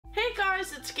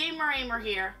guys, it's Ahmer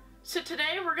here. So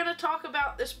today we're going to talk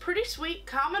about this pretty sweet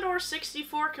Commodore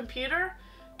 64 computer,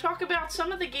 talk about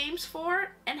some of the games for it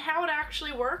and how it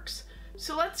actually works.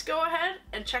 So let's go ahead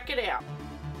and check it out.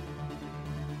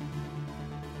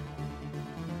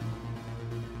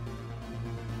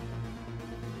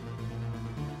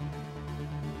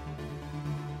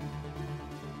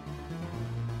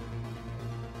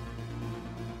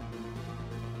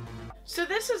 So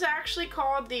this is actually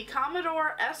called the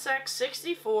Commodore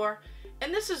SX-64,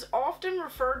 and this is often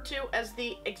referred to as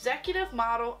the executive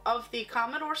model of the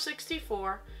Commodore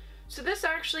 64. So this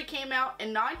actually came out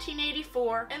in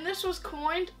 1984, and this was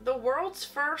coined the world's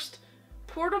first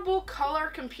portable color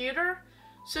computer.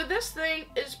 So this thing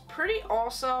is pretty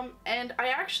awesome, and I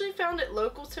actually found it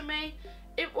local to me.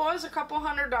 It was a couple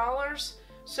 $100s,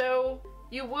 so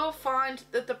you will find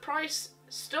that the price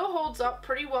still holds up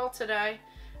pretty well today.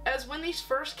 As when these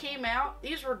first came out,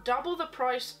 these were double the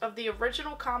price of the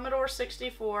original Commodore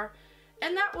 64,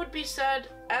 and that would be said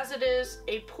as it is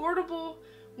a portable,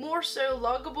 more so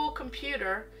luggable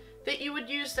computer that you would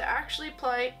use to actually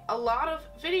play a lot of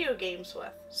video games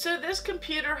with. So this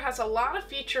computer has a lot of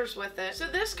features with it. So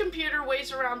this computer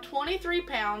weighs around 23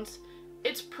 pounds,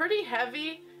 it's pretty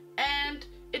heavy, and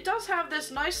it does have this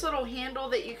nice little handle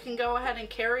that you can go ahead and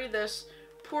carry this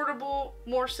portable,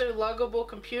 more so luggable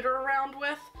computer around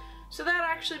with. So that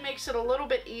actually makes it a little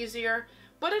bit easier,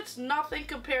 but it's nothing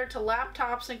compared to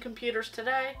laptops and computers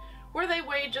today where they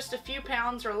weigh just a few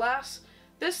pounds or less.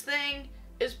 This thing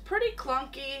is pretty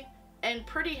clunky and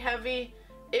pretty heavy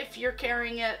if you're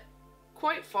carrying it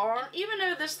quite far. And even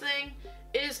though this thing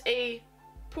is a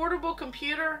portable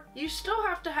computer, you still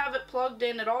have to have it plugged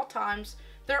in at all times.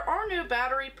 There are no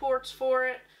battery ports for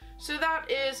it, so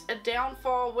that is a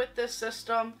downfall with this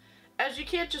system, as you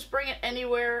can't just bring it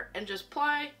anywhere and just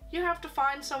play. You have to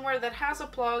find somewhere that has a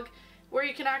plug where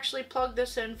you can actually plug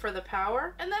this in for the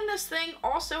power. And then this thing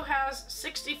also has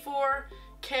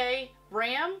 64K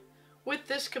RAM with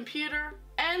this computer,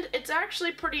 and it's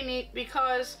actually pretty neat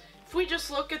because if we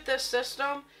just look at this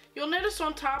system, you'll notice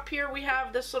on top here we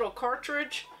have this little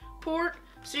cartridge port,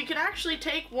 so you can actually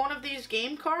take one of these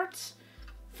game carts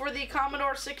for the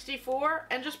Commodore 64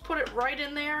 and just put it right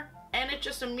in there, and it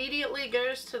just immediately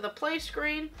goes to the play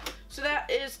screen. So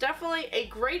that is definitely a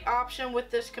great option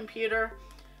with this computer.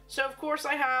 So of course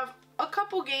I have a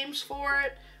couple games for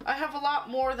it. I have a lot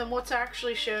more than what's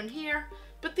actually shown here,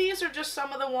 but these are just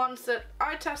some of the ones that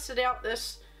I tested out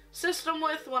this system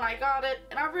with when I got it,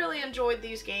 and I really enjoyed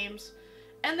these games.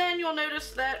 And then you'll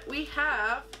notice that we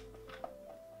have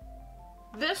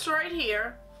this right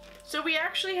here. So we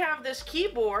actually have this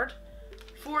keyboard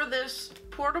for this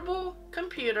portable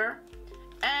computer,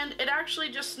 and it actually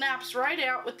just snaps right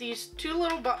out with these two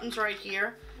little buttons right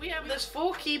here. We have this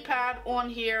full keypad on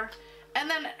here, and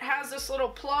then it has this little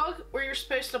plug where you're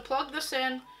supposed to plug this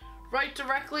in right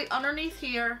directly underneath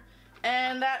here,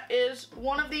 and that is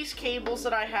one of these cables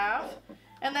that I have.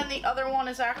 And then the other one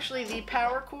is actually the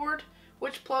power cord,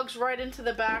 which plugs right into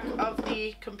the back of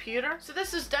the computer. So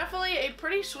this is definitely a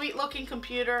pretty sweet looking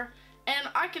computer, and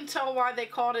I can tell why they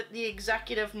called it the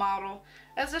executive model,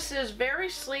 as this is very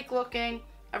sleek looking.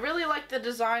 I really like the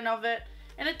design of it,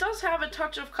 and it does have a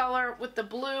touch of color with the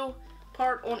blue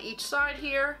part on each side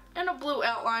here and a blue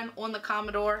outline on the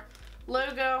Commodore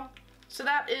logo. So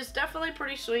that is definitely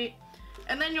pretty sweet.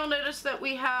 And then you'll notice that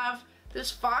we have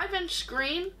this 5-inch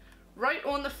screen right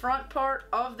on the front part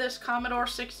of this Commodore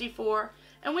 64,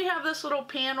 and we have this little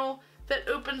panel that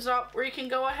opens up where you can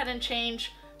go ahead and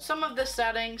change some of the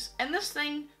settings, and this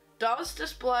thing does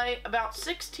display about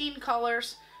 16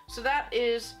 colors, so that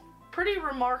is pretty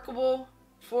remarkable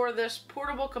for this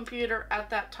portable computer at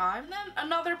that time. And then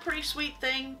another pretty sweet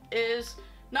thing is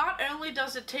not only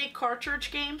does it take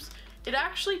cartridge games, it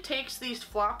actually takes these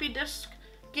floppy disk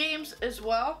games as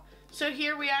well. So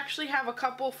here we actually have a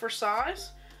couple for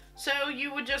size. So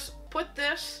you would just put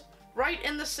this right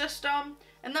in the system,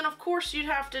 and then of course you'd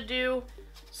have to do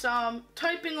some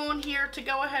typing on here to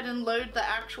go ahead and load the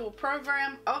actual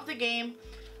program of the game.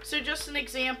 So just an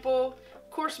example, of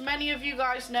course many of you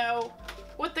guys know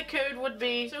what the code would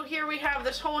be. So here we have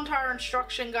this whole entire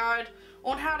instruction guide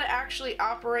on how to actually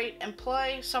operate and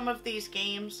play some of these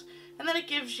games, and then it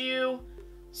gives you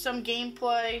some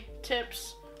gameplay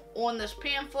tips on this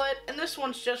pamphlet, and this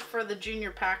one's just for the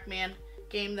Junior Pac-Man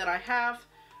game that I have,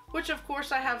 which of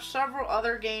course I have several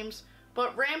other games,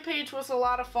 but Rampage was a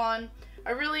lot of fun.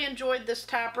 I really enjoyed this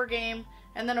Tapper game,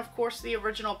 and then of course the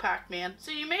original Pac-Man.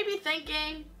 So you may be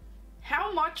thinking,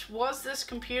 how much was this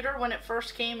computer when it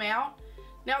first came out?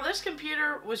 Now this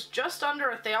computer was just under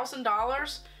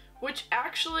 $1,000 which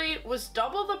actually was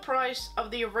double the price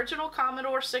of the original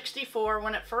Commodore 64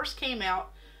 when it first came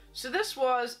out. So this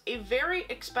was a very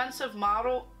expensive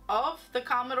model of the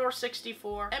Commodore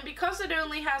 64, and because it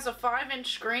only has a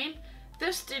 5-inch screen,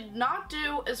 this did not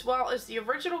do as well as the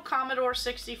original Commodore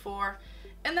 64,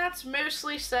 and that's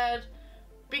mostly said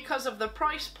because of the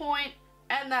price point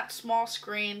and that small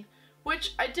screen,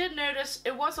 which I did notice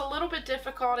it was a little bit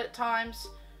difficult at times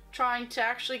trying to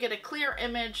actually get a clear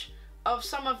image of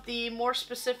some of the more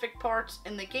specific parts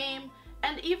in the game,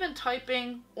 and even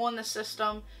typing on the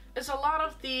system is a lot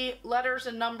of the letters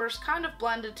and numbers kind of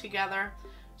blended together.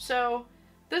 So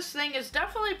this thing is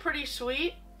definitely pretty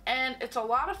sweet, and it's a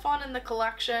lot of fun in the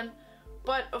collection,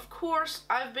 but of course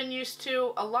I've been used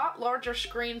to a lot larger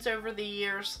screens over the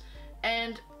years,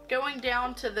 and going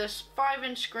down to this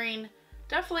 5-inch screen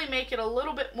definitely make it a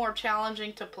little bit more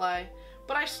challenging to play.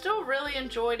 But I still really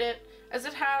enjoyed it, as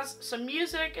it has some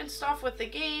music and stuff with the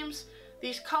games.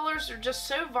 These colors are just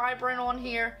so vibrant on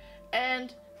here,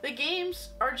 and the games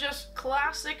are just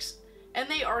classics, and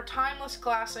they are timeless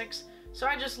classics, so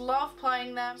I just love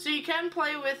playing them. So you can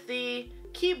play with the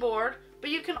keyboard, but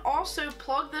you can also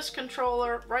plug this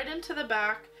controller right into the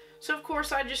back. So of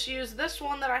course I just use this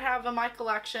one that I have in my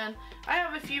collection. I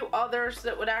have a few others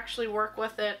that would actually work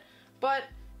with it, but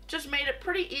just made it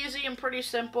pretty easy and pretty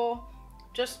simple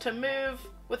just to move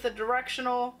with a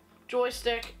directional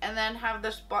joystick, and then have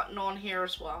this button on here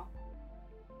as well.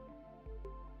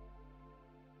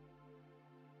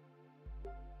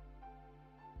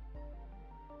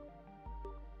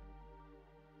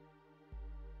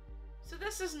 So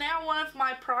this is now one of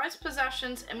my prized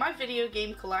possessions in my video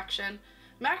game collection.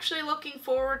 I'm actually looking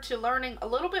forward to learning a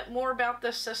little bit more about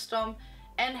this system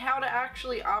and how to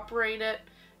actually operate it,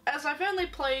 as I've only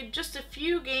played just a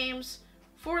few games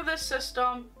for this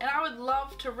system, and I would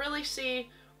love to really see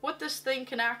what this thing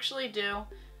can actually do.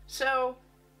 So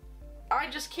I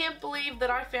just can't believe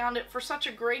that I found it for such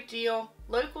a great deal,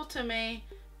 local to me,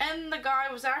 and the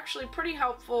guy was actually pretty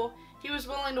helpful. He was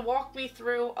willing to walk me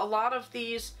through a lot of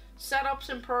these setups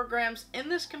and programs in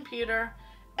this computer,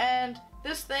 and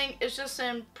this thing is just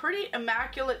in pretty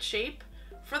immaculate shape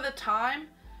for the time.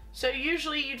 So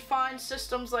usually you'd find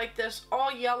systems like this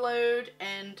all yellowed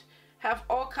and have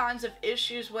all kinds of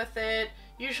issues with it.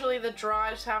 Usually the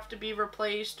drives have to be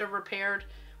replaced or repaired,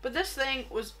 but this thing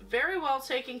was very well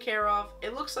taken care of.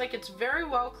 It looks like it's very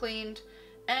well cleaned,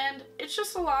 and it's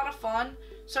just a lot of fun.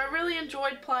 So I really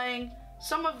enjoyed playing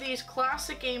some of these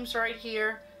classic games right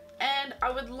here, and I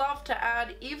would love to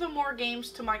add even more games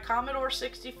to my Commodore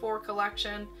 64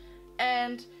 collection.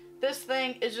 And this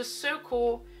thing is just so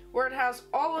cool, where it has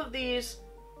all of these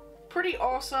pretty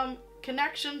awesome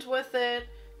connections with it.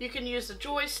 You can use the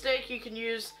joystick, you can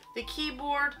use the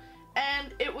keyboard,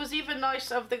 and it was even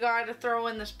nice of the guy to throw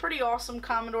in this pretty awesome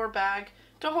Commodore bag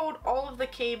to hold all of the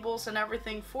cables and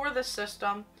everything for the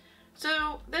system.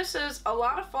 So this is a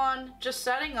lot of fun just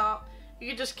setting up. You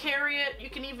can just carry it. You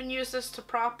can even use this to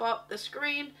prop up the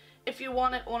screen if you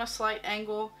want it on a slight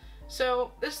angle.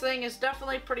 So this thing is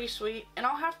definitely pretty sweet, and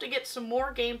I'll have to get some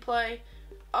more gameplay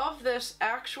of this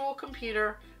actual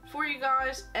computer for you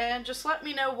guys, and just let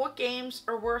me know what games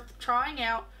are worth trying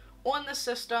out on the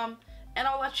system, and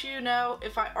I'll let you know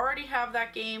if I already have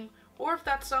that game or if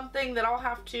that's something that I'll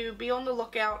have to be on the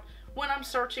lookout when I'm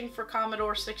searching for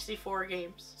Commodore 64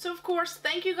 games. So of course,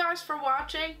 thank you guys for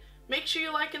watching. Make sure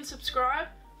you like and subscribe.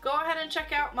 Go ahead and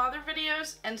check out my other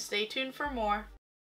videos, and stay tuned for more.